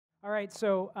All right,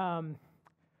 so I'm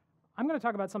going to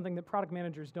talk about something that product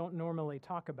managers don't normally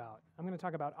talk about. I'm going to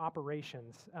talk about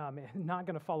operations. Not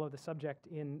going to follow the subject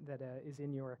that is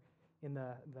in the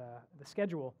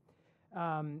schedule.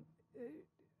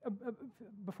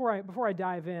 Before I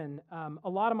dive in, a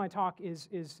lot of my talk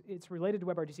it's related to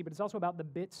WebRTC, but it's also about the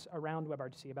bits around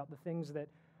WebRTC, about the things that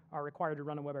are required to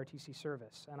run a WebRTC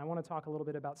service. And I want to talk a little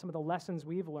bit about some of the lessons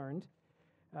we've learned.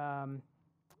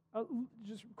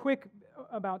 Just quick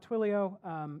about Twilio.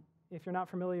 If you're not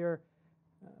familiar,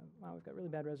 wow, we've got really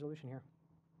bad resolution here.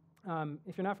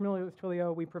 If you're not familiar with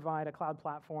Twilio, we provide a cloud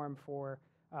platform for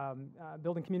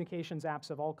building communications apps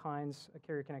of all kinds,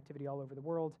 carrier connectivity all over the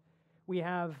world. We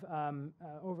have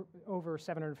over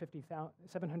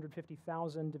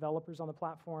 750,000 developers on the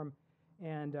platform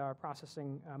and are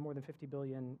processing more than 50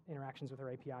 billion interactions with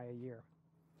our API a year.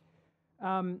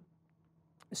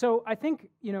 So I think,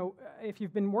 if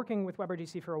you've been working with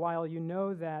WebRTC for a while, you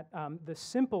know that the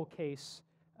simple case,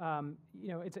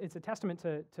 it's a testament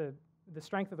to the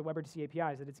strength of the WebRTC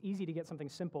APIs, that it's easy to get something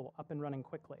simple up and running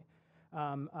quickly.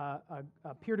 A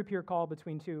peer-to-peer call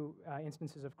between two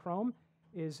instances of Chrome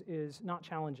is not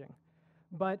challenging.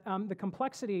 But the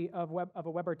complexity of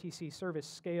a WebRTC service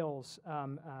scales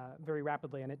very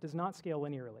rapidly, and it does not scale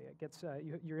linearly. It gets,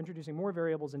 you're introducing more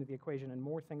variables into the equation, and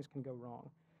more things can go wrong.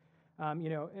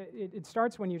 It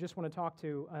starts when you just want to talk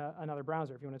to another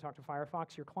browser. If you want to talk to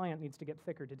Firefox, your client needs to get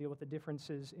thicker to deal with the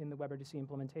differences in the WebRTC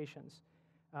implementations.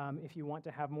 If you want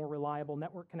to have more reliable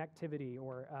network connectivity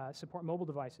or support mobile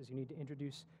devices, you need to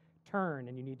introduce Turn,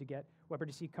 and you need to get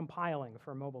WebRTC compiling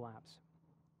for mobile apps.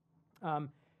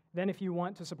 Then if you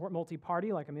want to support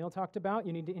multi-party, like Emil talked about,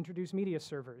 you need to introduce media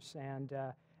servers. And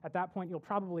at that point, you'll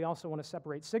probably also want to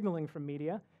separate signaling from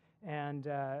media, and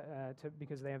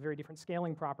because they have very different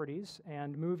scaling properties,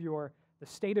 and move the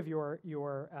state of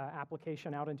your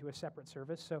application out into a separate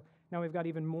service. So now we've got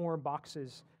even more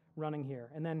boxes running here.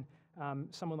 And then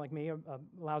someone like me, a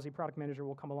lousy product manager,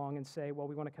 will come along and say, well,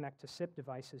 we want to connect to SIP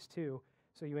devices too.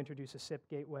 So you introduce a SIP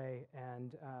gateway,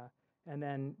 and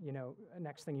then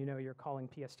next thing you know, you're calling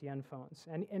PSTN phones.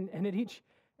 And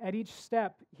at each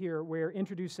step here, we're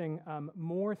introducing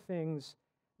more things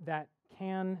that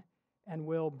can and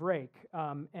will break,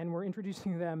 and we're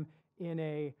introducing them in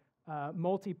a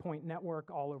multi-point network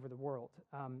all over the world.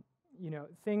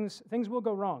 Things will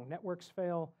go wrong. Networks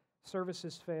fail,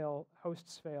 services fail,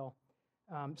 hosts fail.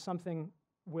 Something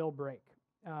will break.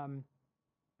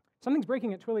 Something's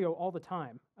breaking at Twilio all the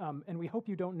time, and we hope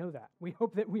you don't know that. We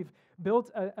hope that we've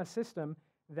built a system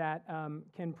that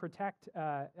can protect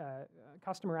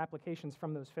customer applications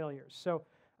from those failures. So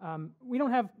we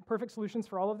don't have perfect solutions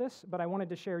for all of this, but I wanted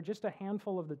to share just a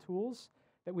handful of the tools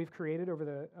that we've created over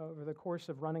the course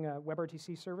of running a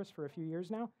WebRTC service for a few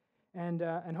years now, and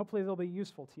hopefully they'll be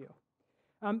useful to you.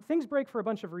 Things break for a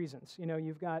bunch of reasons.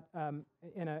 You've got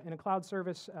in a cloud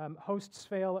service, hosts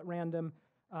fail at random.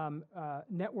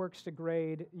 Networks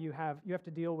degrade. You have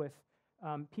to deal with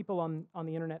people on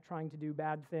the internet trying to do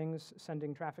bad things,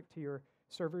 sending traffic to your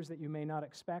servers that you may not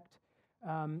expect.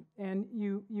 And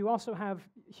you also have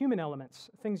human elements,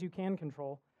 things you can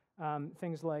control,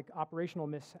 things like operational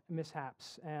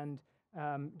mishaps and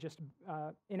just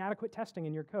inadequate testing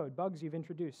in your code, bugs you've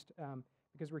introduced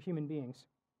because we're human beings.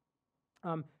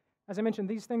 As I mentioned,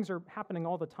 these things are happening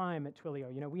all the time at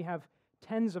Twilio. We have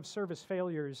tens of service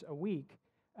failures a week.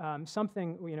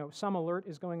 Some alert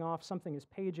is going off, something is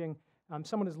paging,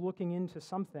 someone is looking into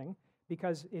something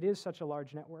because it is such a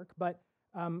large network. But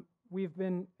we've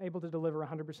been able to deliver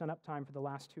 100% uptime for the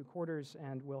last 2 quarters,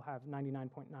 and we'll have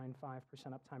 99.95%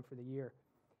 uptime for the year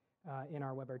in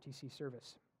our WebRTC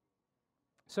service.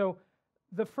 So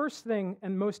the first thing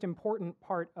and most important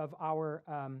part of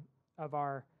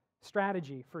our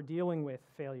strategy for dealing with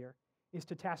failure is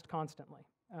to test constantly.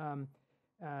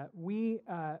 We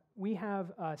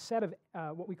have a set of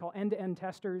what we call end-to-end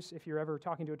testers. If you're ever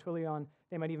talking to a Twilio,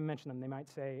 they might even mention them. They might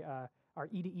say our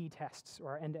E2E tests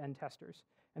or our end-to-end testers.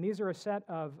 And these are a set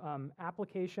of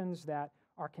applications that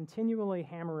are continually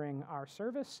hammering our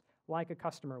service like a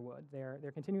customer would.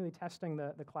 They're continually testing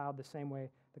the cloud the same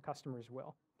way the customers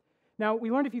will. Now,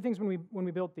 we learned a few things when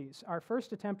we built these. Our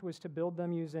first attempt was to build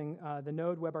them using the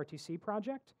Node WebRTC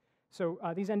project. So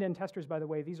these end-to-end testers, by the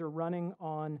way, these are running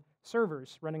on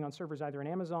servers either in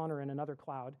Amazon or in another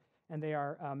cloud, and they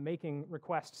are making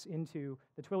requests into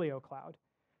the Twilio cloud.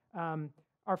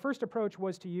 Our first approach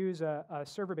was to use a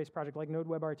server-based project like Node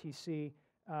WebRTC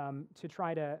to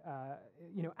try to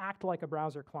act like a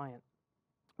browser client.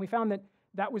 We found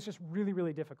that was just really,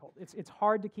 really difficult. It's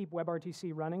hard to keep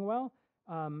WebRTC running well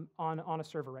on a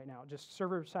server right now. Just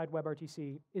server-side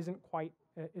WebRTC isn't quite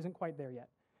there yet.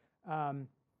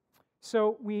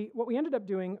 So what we ended up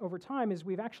doing over time is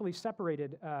we've actually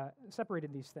separated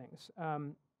these things.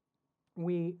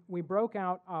 We broke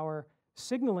out our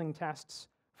signaling tests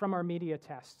from our media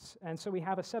tests, and so we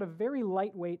have a set of very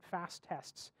lightweight, fast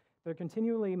tests that are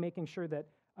continually making sure that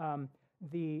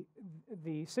the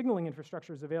signaling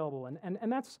infrastructure is available,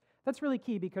 and that's really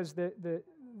key because a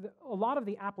lot of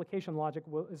the application logic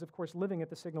is of course living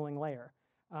at the signaling layer,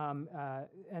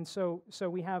 and so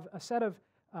we have a set of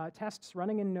tests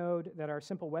running in Node that are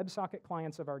simple WebSocket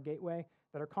clients of our gateway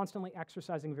that are constantly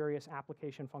exercising various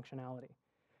application functionality.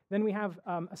 Then we have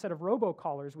a set of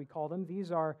robocallers, we call them.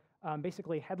 These are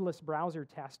basically headless browser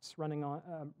tests running on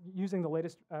using the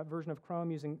latest version of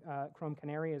Chrome, using Chrome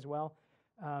Canary as well,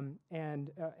 and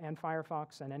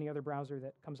Firefox and any other browser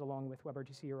that comes along with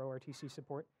WebRTC or ORTC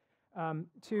support,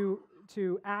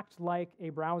 to act like a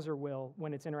browser will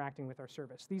when it's interacting with our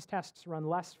service. These tests run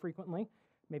less frequently,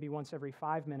 maybe once every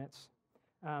 5 minutes,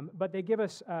 but they give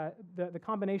us, the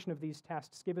combination of these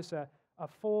tests give us a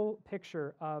full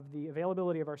picture of the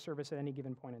availability of our service at any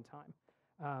given point in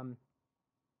time.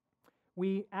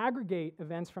 We aggregate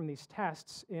events from these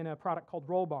tests in a product called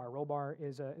Rollbar. Rollbar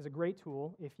is a great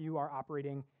tool if you are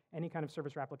operating any kind of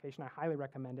service or application. I highly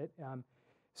recommend it.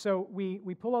 So we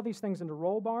pull all these things into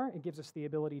Rollbar. It gives us the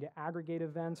ability to aggregate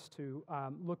events, to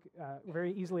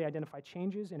very easily identify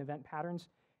changes in event patterns,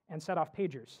 and set off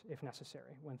pagers if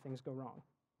necessary when things go wrong.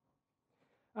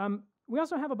 We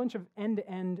also have a bunch of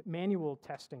end-to-end manual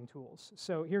testing tools.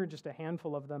 So here are just a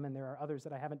handful of them, and there are others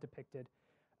that I haven't depicted.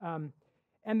 And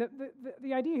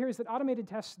the idea here is that automated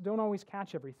tests don't always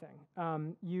catch everything.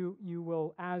 You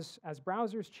will, as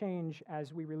browsers change,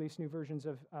 as we release new versions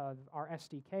of our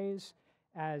SDKs,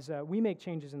 as we make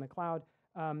changes in the cloud,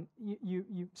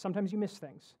 sometimes you miss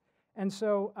things. And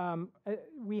so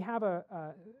we have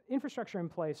a infrastructure in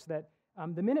place that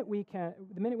the minute we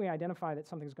identify that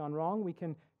something's gone wrong, we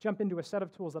can jump into a set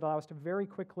of tools that allow us to very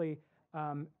quickly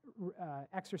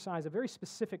exercise a very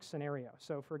specific scenario.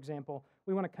 So for example,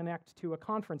 we want to connect to a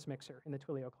conference mixer in the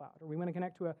Twilio cloud, or we want to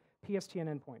connect to a PSTN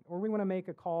endpoint, or we want to make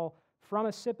a call from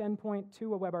a SIP endpoint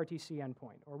to a WebRTC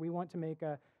endpoint, or we want to make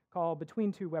a call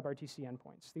between two WebRTC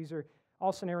endpoints. These are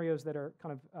all scenarios that are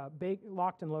kind of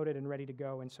locked and loaded and ready to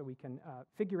go, and so we can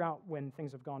figure out when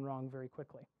things have gone wrong very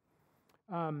quickly.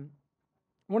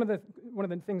 One of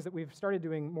the things that we've started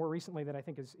doing more recently that I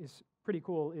think is pretty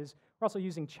cool is we're also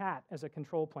using chat as a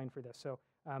control plane for this. So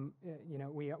you know,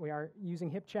 we are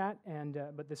using HipChat, and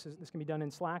but this can be done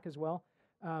in Slack as well.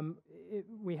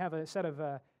 We have a set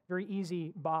of very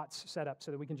easy bots set up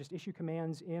so that we can just issue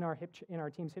commands in our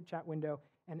team's HipChat window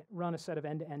and run a set of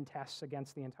end-to-end tests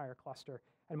against the entire cluster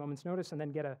at a moment's notice, and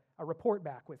then get a report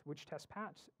back with which tests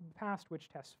passed, which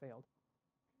tests failed.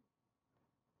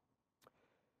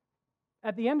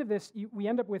 At the end of this, we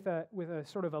end up with a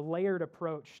sort of a layered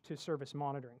approach to service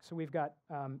monitoring. So we've got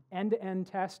end-to-end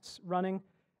tests running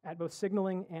at both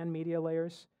signaling and media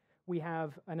layers. We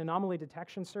have an anomaly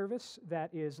detection service that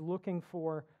is looking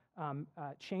for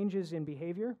changes in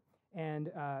behavior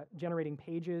and generating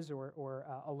pages or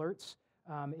alerts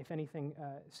if anything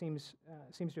seems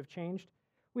to have changed.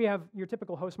 We have your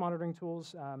typical host monitoring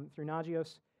tools through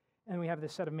Nagios, and we have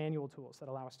this set of manual tools that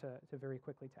allow us to very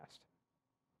quickly test.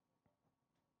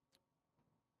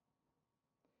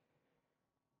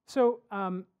 So,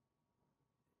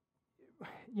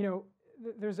 you know,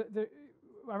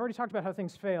 I've already talked about how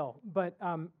things fail, but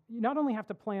you not only have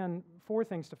to plan for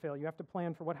things to fail, you have to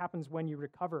plan for what happens when you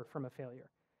recover from a failure.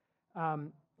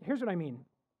 Here's what I mean.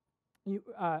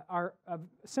 A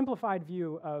simplified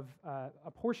view of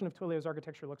a portion of Twilio's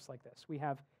architecture looks like this. We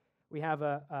have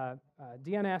a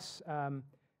DNS,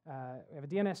 we have a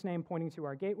DNS name pointing to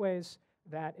our gateways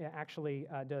that actually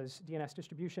does DNS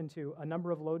distribution to a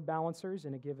number of load balancers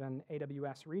in a given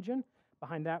AWS region.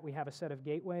 Behind that, we have a set of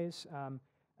gateways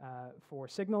for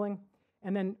signaling.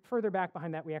 And then further back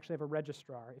behind that, we actually have a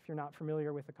registrar. If you're not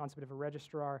familiar with the concept of a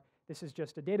registrar, this is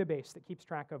just a database that keeps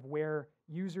track of where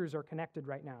users are connected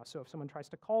right now. So if someone tries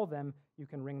to call them, you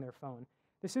can ring their phone.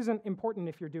 This isn't important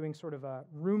if you're doing sort of a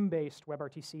room-based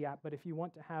WebRTC app, but if you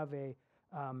want to have a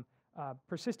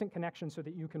persistent connection so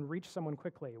that you can reach someone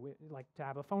quickly, like to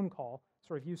have a phone call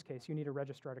sort of use case, you need a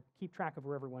registrar to keep track of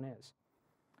where everyone is.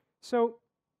 So,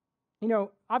 you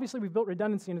know, obviously we've built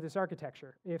redundancy into this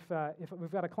architecture. If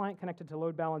we've got a client connected to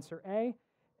load balancer A,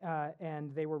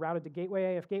 and they were routed to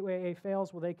gateway A, if gateway A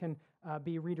fails, well, they can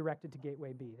be redirected to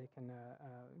gateway B. They can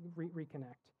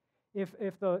reconnect.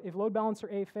 If load balancer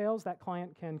A fails, that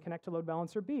client can connect to load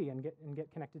balancer B and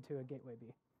get connected to a gateway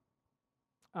B.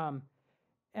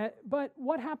 But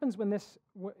what happens when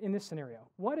in this scenario?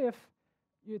 What if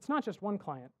it's not just one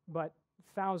client, but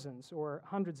thousands or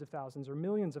hundreds of thousands or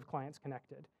millions of clients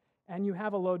connected, and you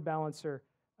have a load balancer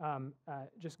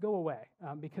just go away,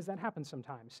 because that happens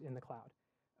sometimes in the cloud.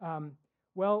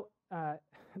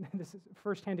 This is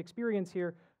firsthand experience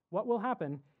here. What will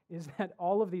happen is that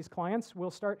all of these clients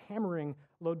will start hammering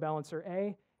load balancer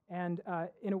A, and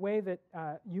in a way that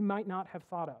you might not have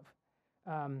thought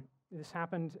of. This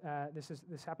happened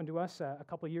to us a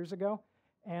couple of years ago,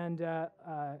 and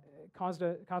caused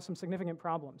some significant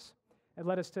problems. It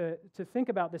led us to think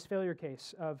about this failure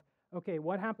case of, okay,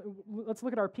 what happened? Let's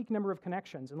look at our peak number of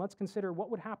connections, and let's consider what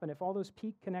would happen if all those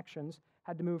peak connections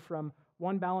had to move from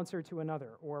one balancer to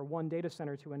another or one data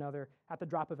center to another at the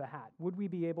drop of a hat. Would we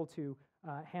be able to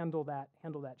handle that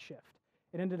shift?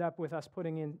 It ended up with us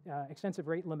putting in extensive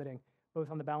rate limiting,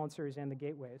 both on the balancers and the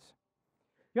gateways.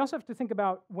 You also have to think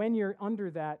about when you're under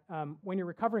that, when you're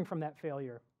recovering from that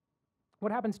failure,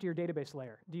 what happens to your database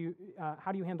layer?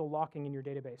 How do you handle locking in your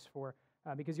database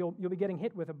because you'll be getting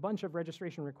hit with a bunch of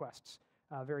registration requests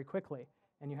very quickly,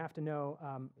 and you have to know,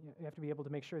 you have to be able to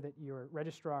make sure that your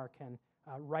registrar can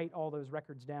write all those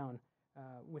records down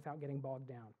without getting bogged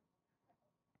down.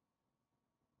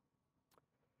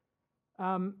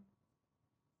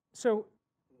 So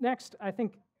next, I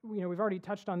think we've already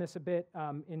touched on this a bit.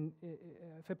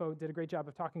 Fippo did a great job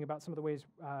of talking about some of the ways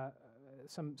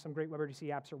some great WebRTC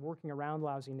apps are working around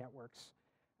lousy networks.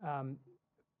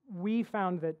 We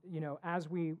found that as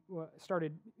we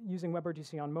started using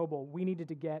WebRTC on mobile, we needed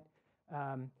to get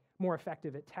more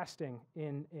effective at testing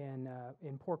in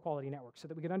poor quality networks, so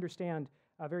that we could understand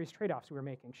various trade-offs we were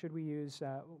making. Should we use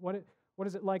what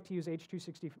is it like to use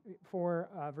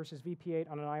H.264 versus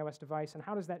VP8 on an iOS device, and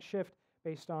how does that shift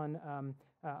based on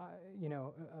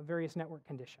various network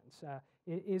conditions?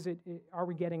 Are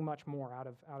we getting much more out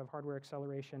of hardware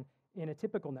acceleration in a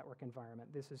typical network environment?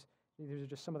 These are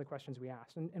just some of the questions we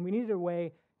asked, and we needed a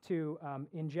way to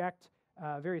inject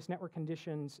various network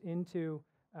conditions into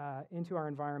our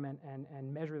environment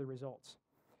and measure the results.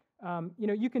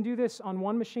 You can do this on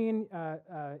one machine.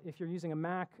 If you're using a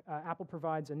Mac, Apple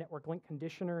provides a network link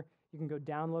conditioner. You can go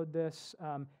download this.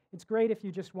 It's great if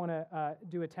you just want to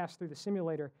do a test through the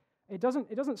simulator. It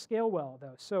doesn't scale well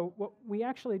though. So what we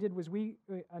actually did was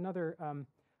another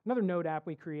Node app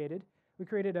we created. We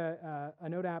created a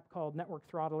Node app called Network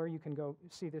Throttler. You can go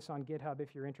see this on GitHub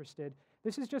if you're interested.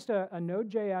 This is just a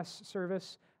Node.js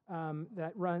service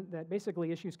that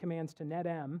basically issues commands to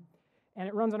netm, and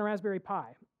it runs on a Raspberry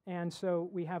Pi. And so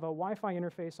we have a Wi-Fi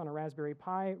interface on a Raspberry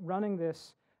Pi running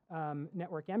this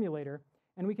network emulator,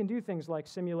 and we can do things like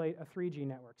simulate a 3G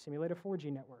network, simulate a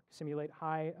 4G network, simulate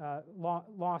high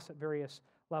loss at various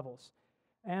levels.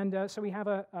 And so we have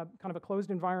a kind of a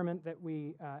closed environment that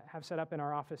we have set up in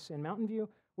our office in Mountain View,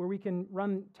 where we can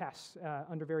run tests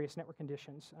under various network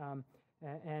conditions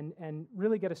and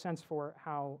really get a sense for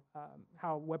how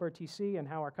WebRTC and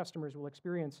how our customers will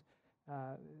experience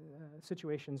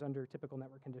situations under typical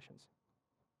network conditions.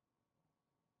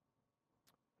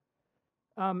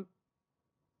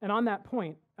 And on that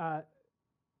point, the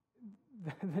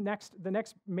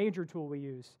next major tool we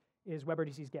use is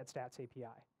WebRTC's GetStats API.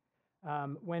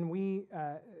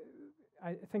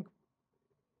 I think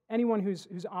anyone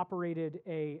who's operated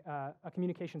a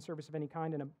communication service of any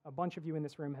kind, and a bunch of you in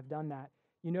this room have done that,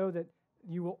 you know that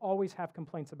you will always have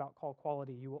complaints about call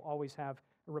quality. You will always have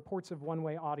reports of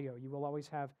one-way audio. You will always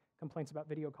have complaints about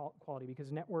video quality,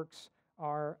 because networks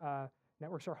are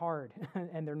hard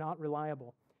and they're not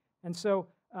reliable. And so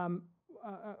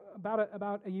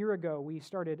about a year ago, we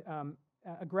started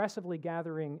aggressively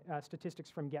gathering statistics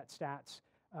from GetStats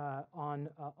on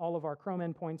all of our Chrome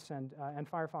endpoints and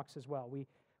Firefox as well.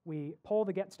 We pull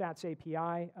the GetStats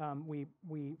API. We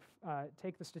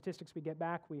take the statistics we get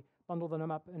back. We bundle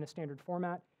them up in a standard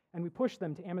format, and we push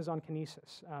them to Amazon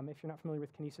Kinesis. If you're not familiar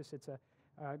with Kinesis, it's a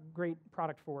great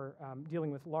product for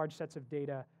dealing with large sets of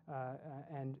data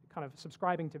and kind of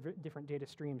subscribing to different data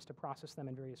streams to process them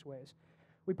in various ways.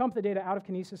 We pump the data out of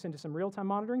Kinesis into some real-time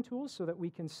monitoring tools so that we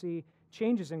can see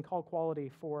changes in call quality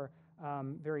for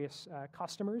various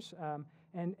customers,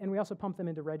 and we also pump them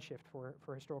into Redshift for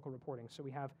historical reporting. So we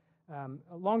have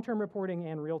long-term reporting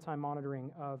and real-time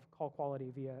monitoring of call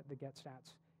quality via the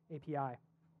GetStats API.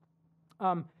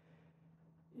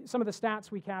 Some of the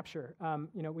stats we capture,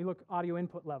 we look audio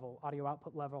input level, audio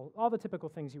output level, all the typical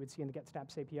things you would see in the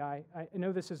GetStats API. I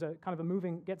know this is a kind of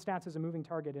GetStats is a moving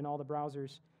target in all the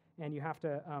browsers, and you have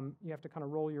to kind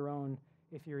of roll your own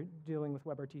if you're dealing with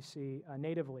WebRTC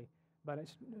natively. But I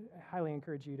highly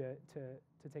encourage you to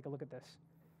take a look at this.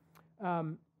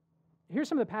 Here's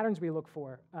some of the patterns we look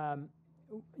for. Kind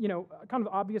of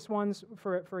obvious ones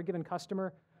for a given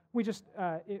customer. we just,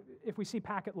 if we see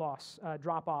packet loss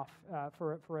drop off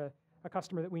for a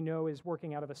customer that we know is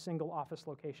working out of a single office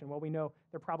location, well, we know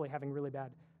they're probably having really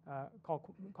bad call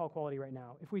quality right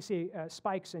now. If we see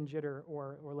spikes in jitter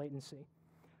or latency.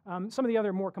 Some of the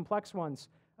other more complex ones,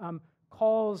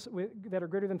 calls that are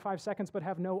greater than 5 seconds but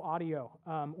have no audio,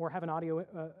 or have an audio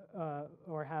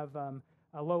or have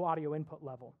a low audio input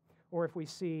level. Or if we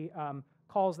see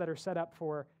calls that are set up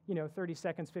for 30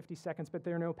 seconds, 50 seconds, but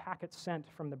there are no packets sent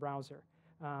from the browser.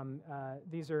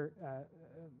 These are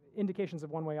indications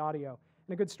of one-way audio.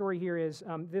 And a good story here is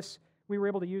we were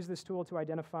able to use this tool to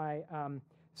identify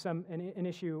an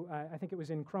issue. I think it was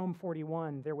in Chrome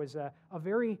 41. There was a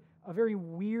very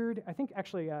weird, I think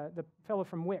actually the fellow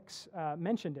from Wix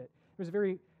mentioned it. It was a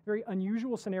very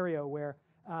unusual scenario where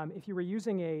if you were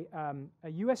using a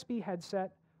USB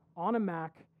headset on a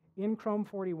Mac in Chrome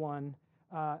 41,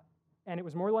 and it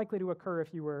was more likely to occur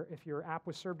if your app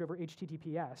was served over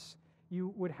HTTPS,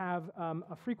 you would have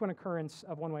a frequent occurrence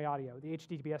of one-way audio. The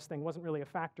HTTPS thing wasn't really a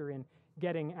factor in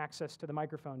getting access to the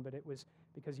microphone, but it was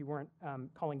because you weren't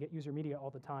calling get user media all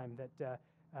the time that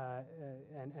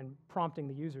and prompting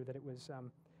the user that it was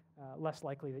less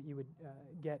likely that you would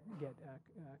get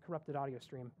corrupted audio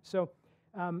stream. So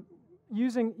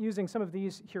using some of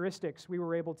these heuristics, we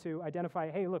were able to identify,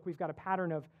 hey, look, we've got a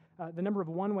pattern of the number of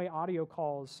one-way audio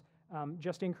calls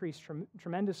just increased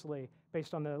tremendously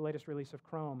based on the latest release of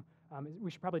Chrome.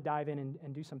 We should probably dive in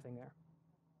and do something there.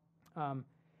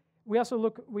 We also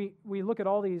look at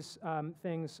all these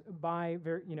things by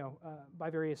by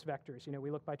various vectors.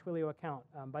 We look by Twilio account,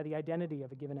 by the identity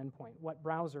of a given endpoint. What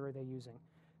browser are they using?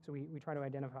 So we try to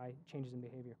identify changes in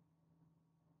behavior.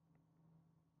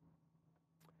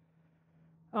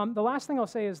 The last thing I'll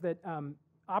say is that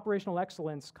operational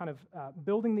excellence, kind of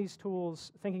building these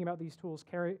tools, thinking about these tools,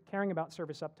 caring about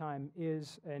service uptime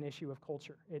is an issue of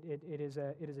culture. It is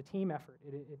a team effort.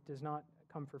 It does not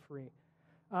come for free.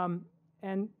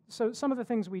 And so some of the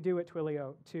things we do at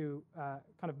Twilio to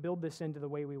kind of build this into the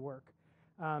way we work.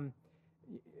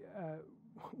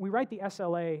 We write the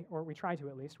SLA, or we try to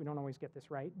at least. We don't always get this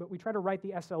right, but we try to write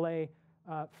the SLA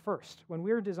first. When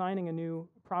we're designing a new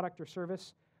product or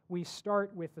service, we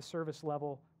start with the service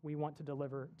level we want to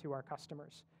deliver to our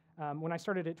customers. When I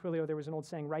started at Twilio, there was an old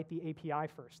saying, write the API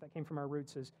first. That came from our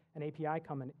roots as an API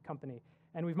company.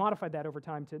 And we've modified that over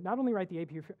time to not only write the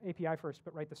API first,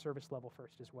 but write the service level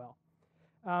first as well.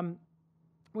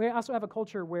 We also have a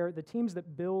culture where the teams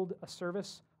that build a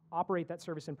service operate that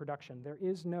service in production. There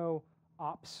is no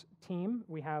ops team.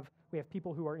 We have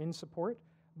people who are in support,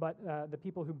 but the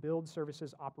people who build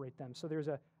services operate them. So there's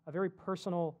a very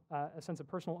personal, a sense of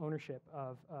personal ownership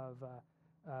of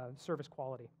service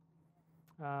quality.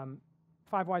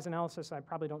 5 whys analysis, I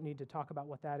probably don't need to talk about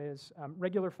what that is.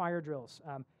 Regular fire drills,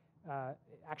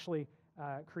 actually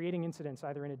creating incidents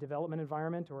either in a development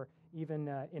environment or even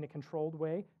in a controlled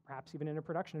way, perhaps even in a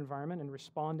production environment, and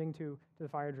responding to the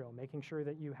fire drill, making sure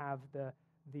that you have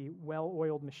the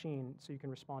well-oiled machine so you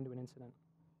can respond to an incident,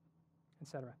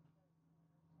 etc.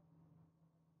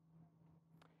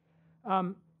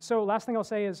 So last thing I'll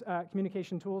say is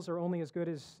communication tools are only as good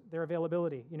as their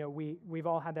availability. We've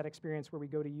all had that experience where we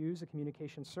go to use a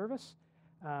communication service,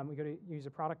 we go to use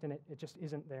a product and it just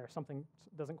isn't there. Something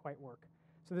doesn't quite work.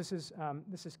 So this is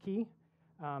key.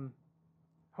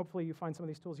 Hopefully you find some of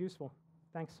these tools useful.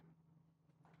 Thanks.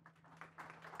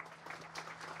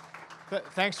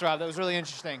 Thanks, Rob. That was really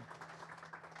interesting.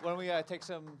 Why don't we take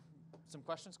some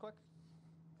questions quick?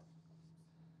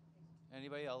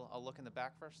 Anybody? I'll look in the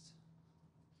back first.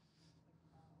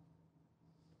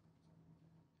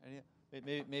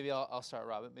 Maybe I'll start,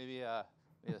 Rob. Maybe a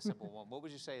simple one. What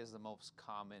would you say is the most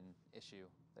common issue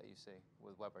that you see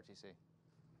with WebRTC?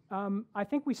 I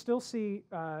think we still see,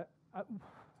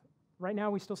 right now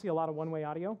we still see a lot of one-way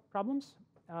audio problems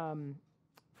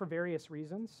for various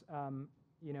reasons.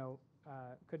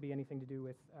 Could be anything to do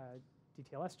with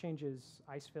DTLS changes,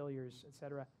 ICE failures, et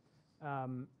cetera.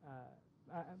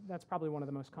 That's probably one of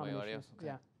the most common issues. Okay.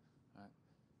 Yeah. All right.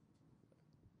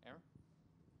 Aaron?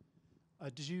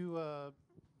 Did you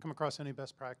come across any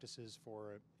best practices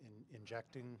for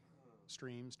injecting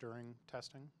streams during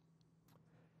testing?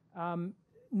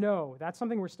 No, that's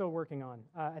something we're still working on.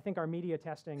 I think our media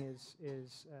testing is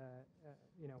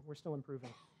we're still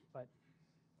improving, but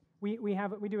we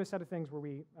do a set of things where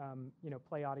we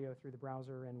play audio through the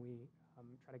browser and we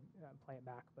try to play it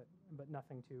back, but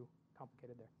nothing too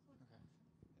complicated there. Okay.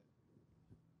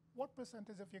 What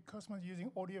percentage of your customers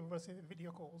using audio versus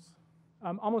video calls?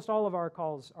 Almost all of our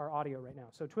calls are audio right now.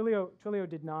 So Twilio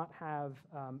did not have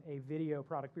a video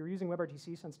product. We were using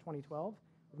WebRTC since 2012.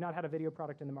 We've not had a video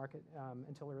product in the market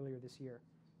until earlier this year.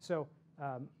 So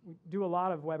We do a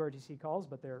lot of WebRTC calls,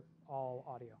 but they're all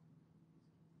audio.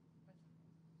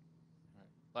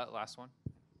 All right. Last one.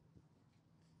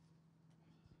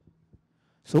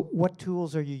 So what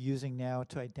tools are you using now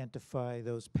to identify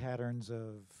those patterns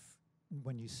of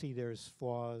when you see there's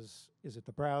flaws? Is it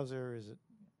the browser? Is it?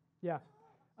 Yeah.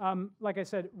 Like I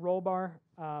said, Rollbar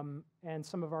and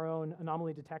some of our own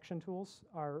anomaly detection tools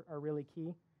are really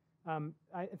key.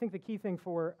 I think the key thing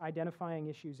for identifying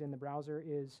issues in the browser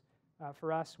is,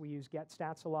 for us, we use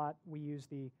GetStats a lot. We use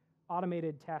the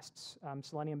automated tests,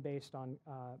 Selenium based on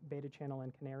Beta Channel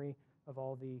and Canary of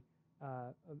all the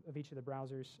of each of the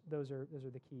browsers. Those are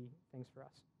the key things for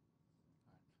us.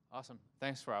 Awesome.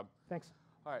 Thanks, Rob. Thanks.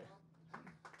 All right.